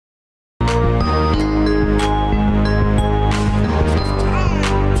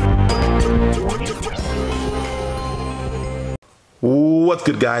What's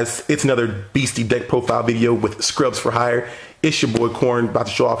good, guys? It's another beastie deck profile video with Scrubs for Hire. It's your boy Corn about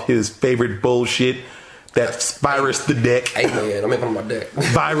to show off his favorite bullshit. That's Virus the deck. Hey man, I'm making on my deck.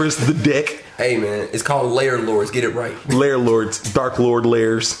 Virus the deck. Hey man, it's called Lair Lords. Get it right. Lair Lords, Darklord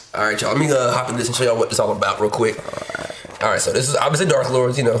Lairs. All right, y'all. Let me hop in this and show y'all what this all about real quick. All right, so this is obviously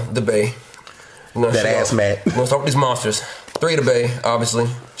Darklords. You know, the Bay. That ass mat. We're gonna start with these monsters. 3 to Bay, obviously.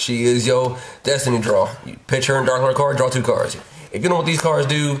 She is your destiny draw. You pitch her in Darklord card, draw 2 cards. If you know what these cards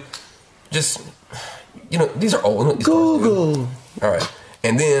do, just, you know, these are old. These Google. All right.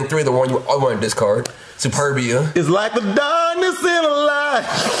 And then 3 of the one you always want to discard. Superbia. It's like the darkness in a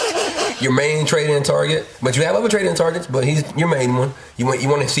lie. Your main trade-in target. But you have other trade-in targets, but he's your main one. You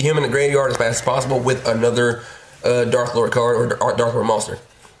want to see him in the graveyard as fast as possible with another Darklord card or Darklord monster.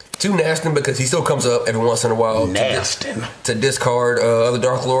 2 Nastin because he still comes up every once in a while to discard other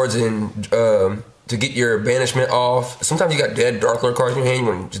Darklords and to get your banishment off. Sometimes you got dead Darklord cards in your hand,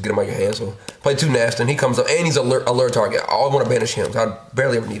 you want to just get them out of your hand. So play 2 Nastin, he comes up and he's a alert target. I always want to banish him, so I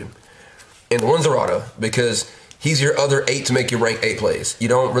barely ever need him. And 1 Zerata because he's your other 8 to make your rank 8 plays. You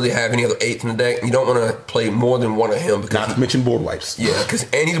don't really have any other 8s in the deck. You don't want to play more than 1 of him. Because not to mention board wipes. Yeah,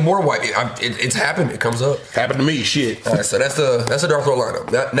 and he's a board wipe. It's happened. It comes up. Happened to me. Shit. All right, so that's the Darklord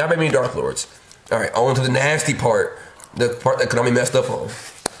lineup. Now many Darklords. All right, on to the nasty part. The part that Konami messed up on.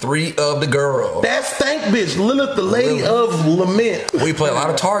 3 of the girl. That stank bitch, Lilith, the Lady of Lament. We play a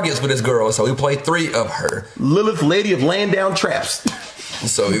lot of targets with this girl, so we play 3 of her. Lilith, Lady of Land Down Traps.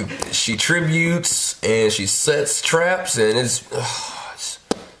 So she tributes and she sets traps, and it's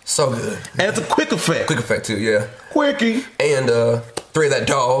so good. And it's a quick effect. Quick effect too, yeah. Quickie. And 3 of that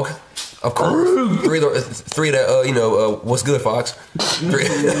dog, of course. 3 of that what's good, Fox?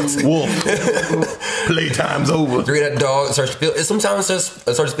 3 Wolf. Playtime's over. 3 of that dog. Sometimes it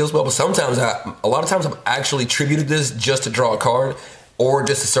starts to feel spell, but sometimes a lot of times I've actually tributed this just to draw a card or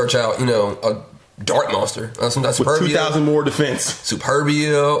just to search out, a dark monster. Sometimes with Superbia, 2,000 more defense.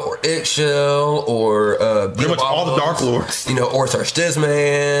 Superbia or Yugioh or pretty much all the Darklords. Or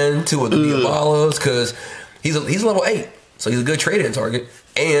Stizman, 2 of the Diabolos, because he's level 8, so he's a good trade-in target.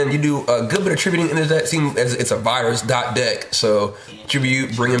 And you do a good bit of tributing in his deck, seeing as it's a virus deck. So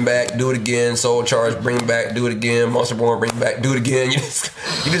tribute, bring him back, do it again. Soul charge, bring him back, do it again. Monster born, bring him back, do it again. You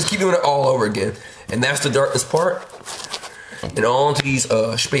just keep doing it all over again. And that's the darkness part. And on to these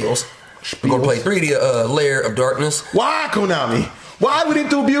spiels. We're gonna play 3 of the Lair of Darkness. Why, Konami? Why we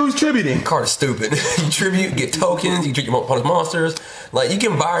didn't abuse tributing? Card is stupid. You tribute, get tokens, you treat your opponent's monsters. Like, you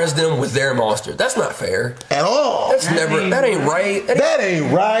can virus them with their monster. That's not fair. At all. That ain't right. That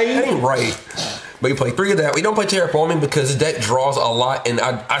ain't right. But you play 3 of that. We don't play Terraforming because his deck draws a lot, and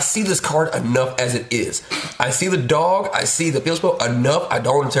I see this card enough as it is. I see the dog, I see the field spell enough. I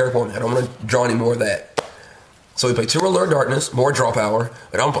don't want to Terraform. I don't want to draw any more of that. So we play 2 Alert Darkness, more draw power.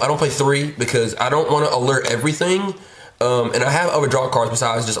 But I don't play 3 because I don't want to alert everything. And I have other draw cards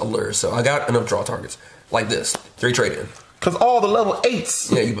besides just alert. So I got enough draw targets. Like this. 3 trade-in. Because all the level 8s.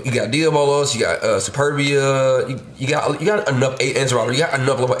 Yeah, you got Diabolos, you got Superbia, you got enough 8 and Zerata. You got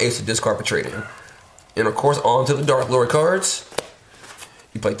enough level 8s to discard for trade-in. And of course, on to the Darklord cards.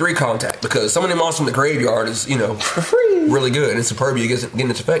 You play 3 Contact because some of them monsters in the graveyard is, for free, really good. And Superbia getting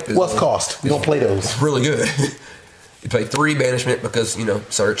its effect. What's cost? We don't play those. It's really good. You play 3 Banishment because,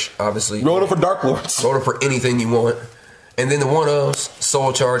 search, obviously. Roll it for Darklords. Roll it for anything you want. And then the 1-ofs,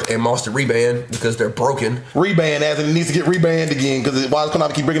 Soul Charge and Monster Reban because they're broken. Reban as it needs to get rebanned again because why is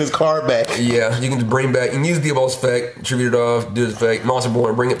Konami keep bringing his card back? Yeah, you can just bring back. You can use the Diabolos effect, tribute it off, do the effect, Monster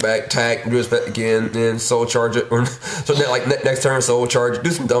Born, bring it back, tack, do his effect again, then Soul Charge it. So then, like next turn, Soul Charge,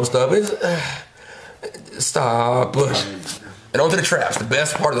 do some dumb stuff. Stop. And onto the traps, the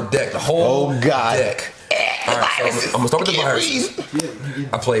best part of the deck, the whole deck. All right, so I'm gonna start with the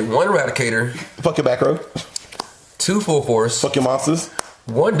virus. I play 1 Eradicator. Fuck your back row. 2 Full Force. Fuck your monsters.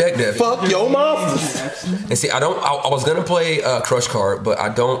 1 Deck Dev. Fuck your monsters. And see, I was gonna play Crush card, but I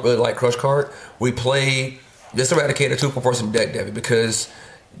don't really like Crush card. We play just Eradicator, 2 Full Force, and Deck Dev because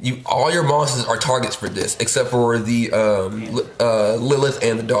all your monsters are targets for this, except for the Lilith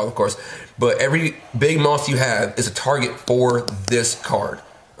and the dog, of course. But every big monster you have is a target for this card,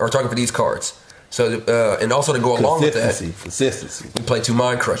 or a target for these cards. So, and also to go along with that, consistency. We play 2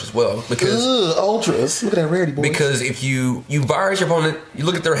 Mind Crush as well because ultras. Look at that rarity, boy. Because if you virus your opponent, you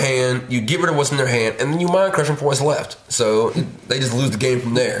look at their hand, you get rid of what's in their hand, and then you Mind Crush them for what's left. So they just lose the game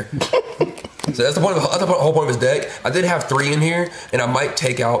from there. So that's the whole point of his deck. I did have 3 in here, and I might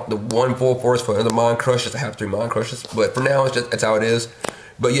take out the 1 Full Force for another Mind Crush just to have 3 Mind Crushes. But for now, that's how it is.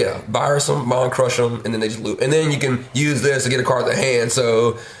 But yeah, virus them, Mind Crush them, and then they just loop. And then you can use this to get a card in the hand.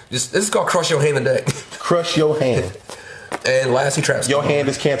 So this is called Crush Your Hand the deck. Crush your hand. And lastly, Trap. Your hand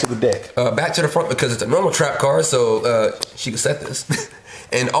is cancel the deck. Back to the front because it's a normal trap card, so she can set this.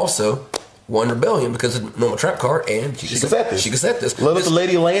 And also, one Rebellion because it's a normal trap card, and she can set this. She can set this. Little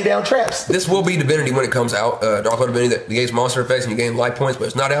lady laying down traps. This will be Divinity when it comes out. Darklord Divinity that negates monster effects and you gain life points, but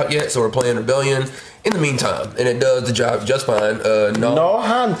it's not out yet, so we're playing Rebellion in the meantime, and it does the job just fine. No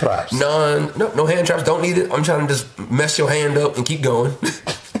hand traps. No hand traps. Don't need it. I'm trying to just mess your hand up and keep going.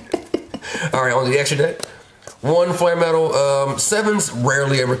 All right, on to the extra deck. One Flare Metal. Sevens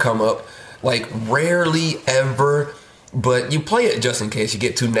rarely ever come up. Like, rarely ever. But you play it just in case you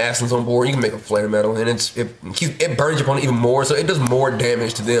get 2 Naslins on board. You can make a Flare Metal, and it burns your opponent even more, so it does more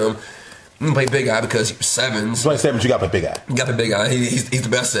damage to them. You can play Big Eye because you're sevens. You play sevens, you got to play Big Eye. You got to play Big Eye. He's the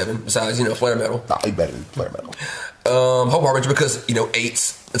best 7, besides, Flare Metal. Nah, he better than Flare Metal. Hope Harbinger because,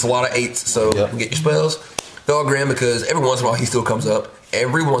 8s. It's a lot of 8s, so you can get your spells. Thulgrim because every once in a while he still comes up.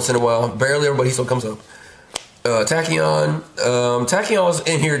 Every once in a while. Barely everybody he still comes up. Tachyon. Tachyon's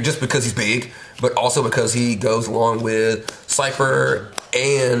in here just because he's big, but also because he goes along with Cypher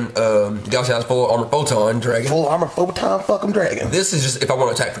and Galaxy has full armor photon dragon. Full armor photon fucking dragon. This is just if I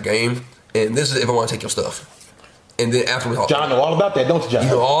want to attack for game, and this is if I want to take your stuff. And then afterwards, John know all about that, don't you, John?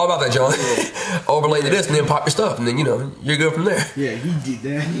 You know all about that, John. Overlay to this, and then pop your stuff, and then you're good from there. Yeah, he did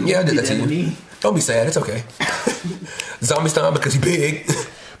that. I did that to you. Me. Don't be sad. It's okay. Zombie Stein because he's big.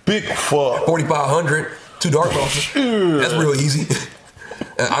 Big fuck. 4,500. 2 Dark Monsters. That's real easy.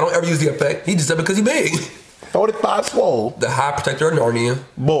 I don't ever use the effect. He just said because he's big. 45 swole. The High Protector of Narnia.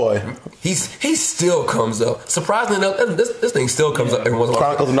 Boy. He still comes up. Surprisingly enough, this thing still comes up every once in a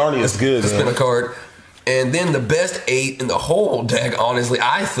while. Chronicles of Narnia is good, man. Spin a card. And then the best 8 in the whole deck, honestly,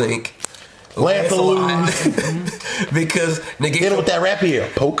 I think. Lancelot. Because negate him with that rapier.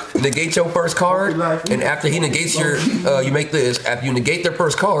 Poke. Negate your first card, and after he negates your, you make this. After you negate their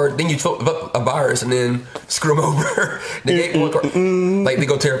first card, then you flip up a virus and then screw them over. Negate one card, like they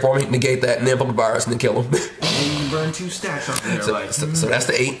go terraforming, negate that, and then flip a virus and then kill them. And you burn 2 stacks off their life. So that's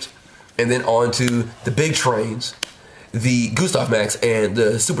the 8, and then on to the big trains. The Gustav Max and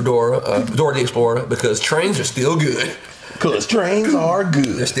the Super Dora, Dora the Explorer, because trains are still good. Because trains are good.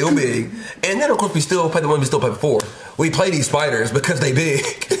 They're still big. And then, of course, we still play the one we still played before. We play these spiders because they big.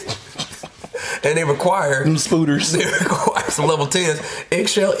 And they require... Them spooters. They require some level 10s.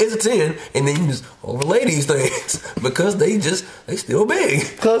 Eggshell is a 10. And then you just overlay these things because they still big.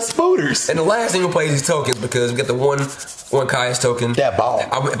 Because spooters. And the last thing we'll play is these tokens because we got the one Caius token. That ball.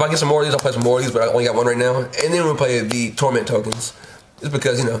 If I get some more of these, I'll play some more of these, but I only got one right now. And then we'll play the Torment tokens. It's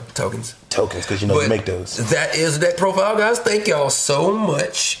because, tokens. Tokens, because you make those. That is the deck profile, guys. Thank y'all so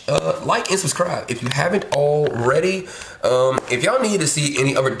much. Like and subscribe if you haven't already. If y'all need to see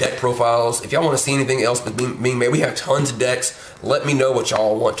any other deck profiles, if y'all want to see anything else being made, we have tons of decks. Let me know what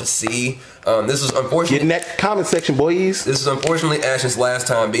y'all want to see. This is unfortunately... Get in that comment section, boys. This is unfortunately Ashton's last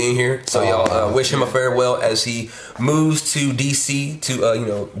time being here. So y'all wish him a farewell as he moves to DC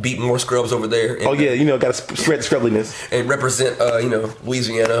to, beat more scrubs over there. And, got to spread the scrubbiness. And represent,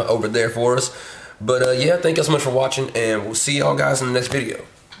 Louisiana over there for us. But, thank y'all so much for watching, and we'll see y'all guys in the next video.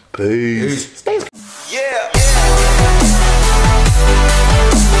 Peace. Stay